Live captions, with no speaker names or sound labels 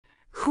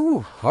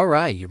Whew, all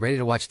right, you ready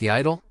to watch The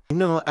Idol? You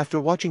know,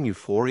 after watching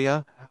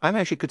Euphoria, I'm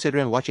actually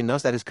considering watching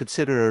those that is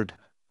considered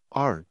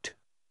art.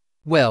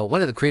 Well, one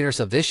of the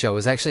creators of this show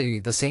is actually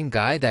the same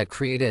guy that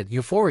created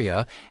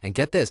Euphoria, and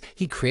get this,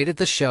 he created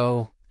the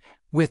show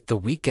with The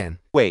Weeknd.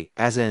 Wait,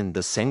 as in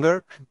the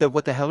singer? Then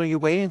what the hell are you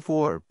waiting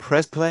for?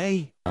 Press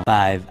play?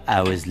 5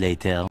 hours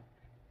later.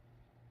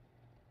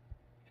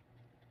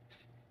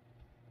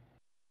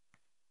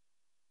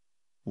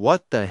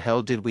 What the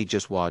hell did we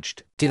just watch?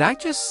 Did I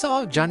just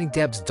saw Johnny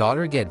Depp's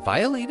daughter get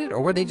violated,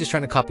 or were they just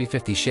trying to copy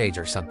 50 Shades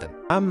or something?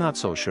 I'm not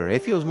so sure.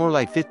 It feels more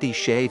like 50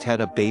 Shades had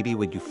a baby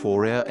with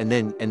Euphoria, and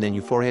then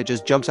Euphoria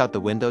just jumps out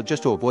the window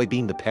just to avoid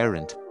being the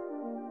parent.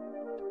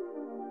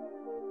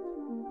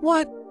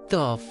 What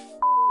the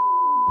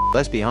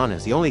Let's be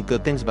honest, the only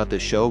good things about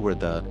this show were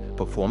the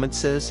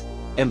performances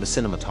and the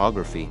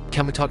cinematography.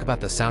 Can we talk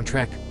about the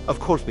soundtrack? Of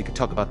course, we could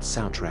talk about the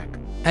soundtrack.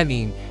 I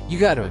mean, you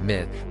gotta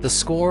admit, the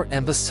score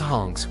and the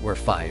songs were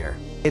fire.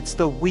 It's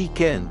The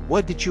Weeknd.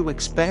 What did you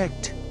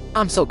expect?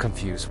 I'm so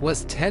confused.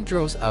 Was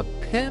Tedros a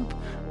pimp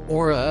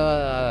or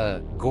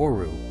a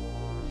guru?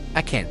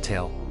 I can't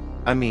tell.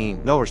 I mean,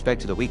 no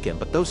respect to The Weeknd,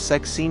 but those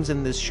sex scenes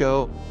in this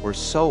show were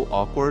so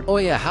awkward. Oh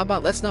yeah, how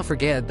about let's not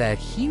forget that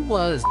he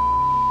was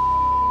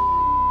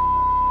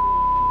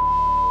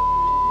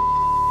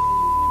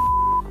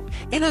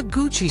in a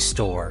Gucci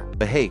store.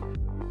 But hey,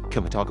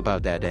 can we talk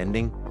about that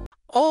ending?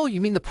 Oh,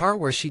 you mean the part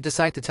where she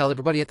decided to tell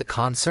everybody at the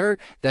concert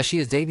that she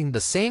is dating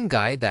the same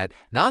guy that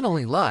not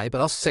only lied,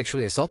 but also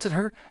sexually assaulted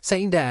her,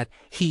 saying that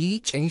he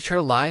changed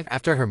her life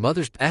after her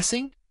mother's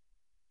passing?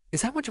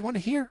 Is that what you want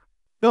to hear?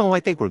 No, I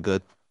think we're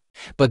good.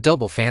 But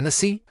Double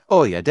Fantasy?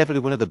 Oh yeah,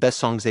 definitely one of the best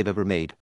songs they've ever made.